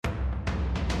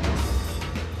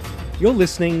You're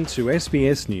listening to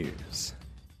SBS News.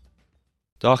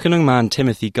 Darkinung man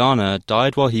Timothy Garner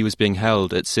died while he was being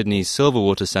held at Sydney's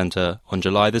Silverwater Centre on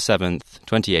July the 7th,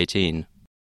 2018.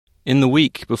 In the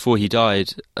week before he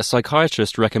died, a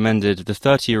psychiatrist recommended the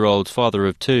 30-year-old father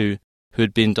of two, who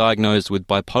had been diagnosed with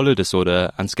bipolar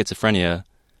disorder and schizophrenia,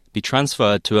 be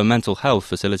transferred to a mental health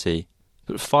facility.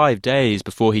 But 5 days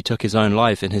before he took his own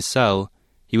life in his cell,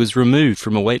 he was removed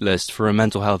from a waitlist for a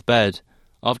mental health bed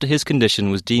after his condition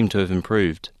was deemed to have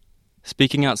improved.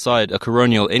 Speaking outside a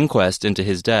coronial inquest into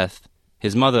his death,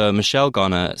 his mother, Michelle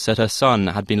Garner, said her son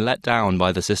had been let down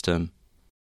by the system.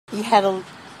 He had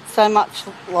so much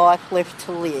life left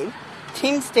to live.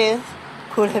 Tim's death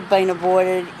could have been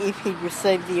avoided if he'd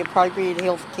received the appropriate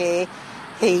health care.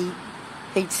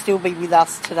 He'd still be with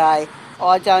us today.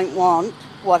 I don't want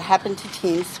what happened to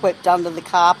Tim swept under the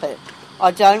carpet.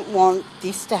 I don't want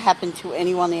this to happen to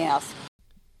anyone else.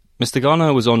 Mr.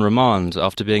 Garner was on remand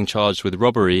after being charged with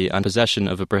robbery and possession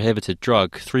of a prohibited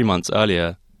drug 3 months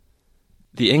earlier.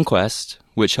 The inquest,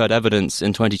 which heard evidence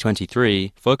in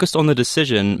 2023, focused on the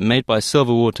decision made by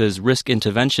Silverwater's Risk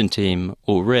Intervention Team,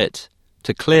 or RIT,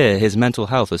 to clear his mental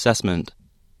health assessment.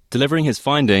 Delivering his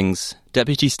findings,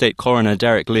 Deputy State Coroner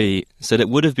Derek Lee said it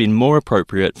would have been more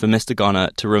appropriate for Mr. Garner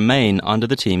to remain under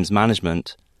the team's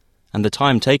management, and the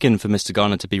time taken for Mr.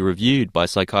 Garner to be reviewed by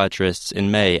psychiatrists in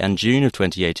May and June of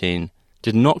 2018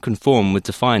 did not conform with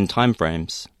defined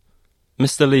timeframes.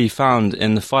 Mr. Lee found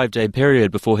in the 5-day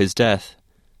period before his death,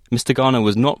 Mr. Garner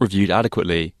was not reviewed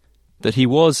adequately, that he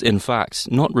was, in fact,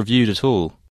 not reviewed at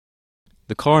all.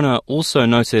 The coroner also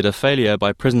noted a failure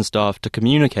by prison staff to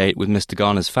communicate with Mr.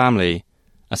 Garner's family,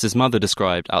 as his mother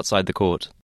described outside the court.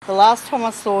 The last time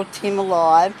I saw Tim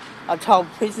alive, I told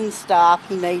prison staff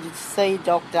he needed to see a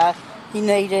doctor, he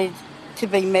needed to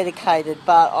be medicated,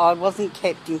 but I wasn't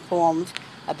kept informed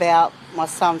about my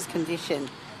son's condition.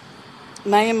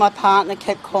 Me and my partner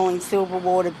kept calling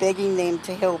Silverwater, begging them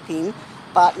to help him,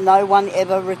 but no one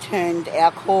ever returned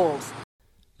our calls.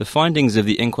 The findings of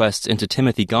the inquest into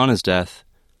Timothy Garner's death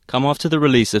come after the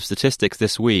release of statistics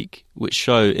this week, which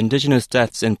show Indigenous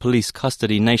deaths in police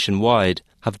custody nationwide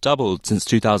have doubled since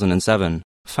 2007.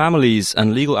 Families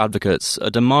and legal advocates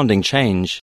are demanding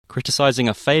change, criticising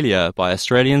a failure by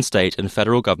Australian state and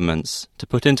federal governments to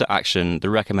put into action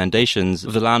the recommendations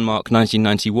of the landmark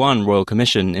 1991 Royal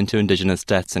Commission into Indigenous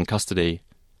deaths in custody.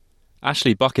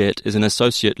 Ashley Buckett is an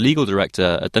Associate Legal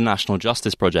Director at the National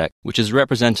Justice Project, which has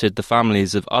represented the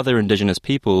families of other Indigenous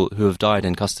people who have died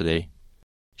in custody.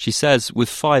 She says with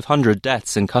 500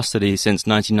 deaths in custody since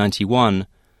 1991,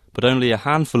 but only a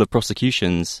handful of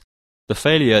prosecutions, the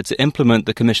failure to implement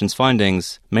the Commission's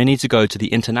findings may need to go to the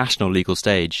international legal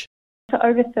stage. For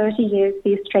over 30 years,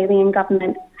 the Australian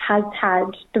government has had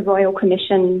the Royal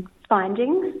Commission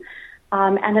findings,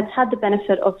 and it's had the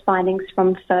benefit of findings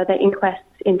from further inquests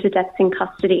into deaths in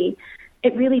custody.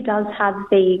 It really does have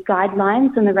the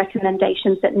guidelines and the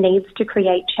recommendations that needs to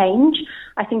create change.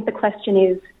 I think the question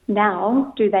is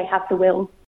now, do they have the will?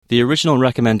 The original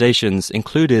recommendations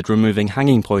included removing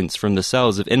hanging points from the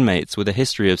cells of inmates with a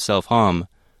history of self-harm,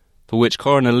 for which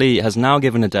Coroner Lee has now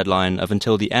given a deadline of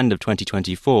until the end of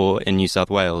 2024 in New South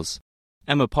Wales.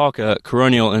 Emma Parker,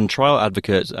 coronial and trial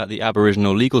advocate at the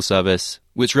Aboriginal Legal Service,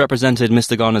 which represented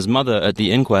Mr. Garner's mother at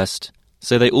the inquest,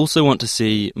 say they also want to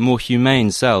see more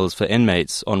humane cells for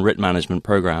inmates on writ management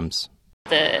programs.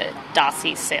 The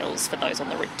Darcy cells for those on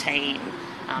the writ team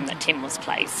that Tim was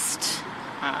placed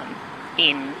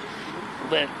in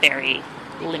were very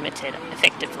limited,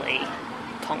 effectively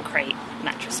concrete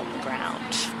mattress on the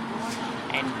ground,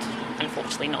 and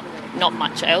unfortunately not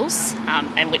much else,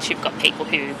 and which you've got people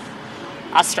who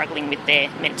are struggling with their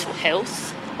mental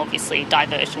health. Obviously,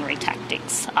 diversionary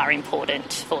tactics are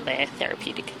important for their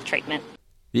therapeutic treatment.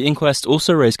 The inquest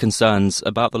also raised concerns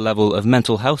about the level of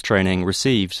mental health training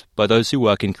received by those who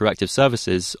work in corrective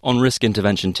services on risk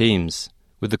intervention teams,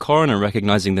 with the coroner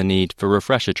recognising the need for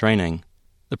refresher training.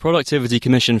 The Productivity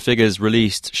Commission figures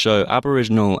released show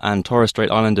Aboriginal and Torres Strait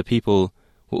Islander people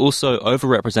were also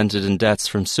overrepresented in deaths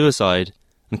from suicide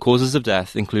and causes of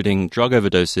death including drug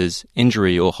overdoses,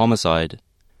 injury or homicide.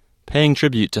 Paying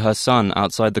tribute to her son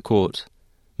outside the court,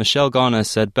 Michelle Garner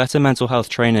said better mental health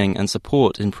training and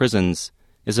support in prisons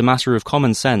is a matter of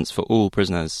common sense for all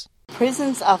prisoners.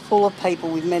 Prisons are full of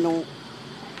people with mental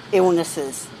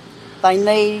illnesses. They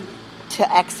need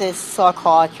to access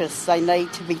psychiatrists. They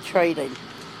need to be treated.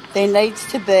 There needs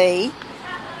to be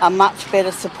a much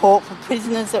better support for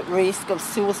prisoners at risk of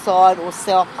suicide or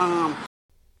self-harm.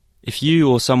 If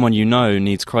you or someone you know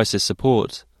needs crisis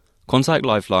support, contact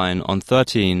Lifeline on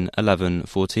 13 11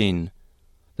 14,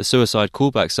 the suicide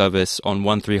callback service on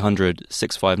 1300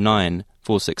 659,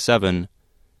 467,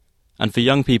 and for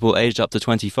young people aged up to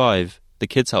 25, the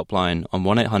Kids Helpline on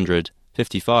 1800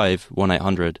 55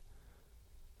 1800.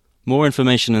 More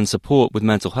information and support with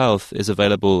mental health is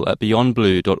available at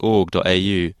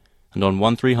beyondblue.org.au and on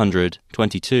 1300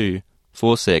 22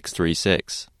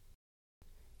 4636.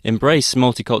 Embrace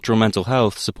Multicultural Mental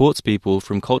Health supports people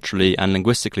from culturally and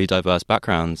linguistically diverse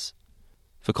backgrounds.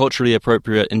 For culturally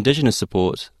appropriate Indigenous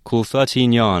support, call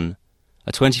 13 Yarn,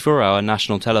 a 24-hour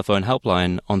national telephone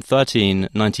helpline on 13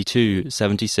 92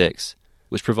 76,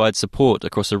 which provides support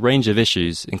across a range of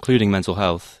issues, including mental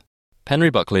health.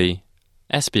 Penry Buckley,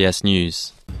 SBS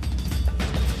News.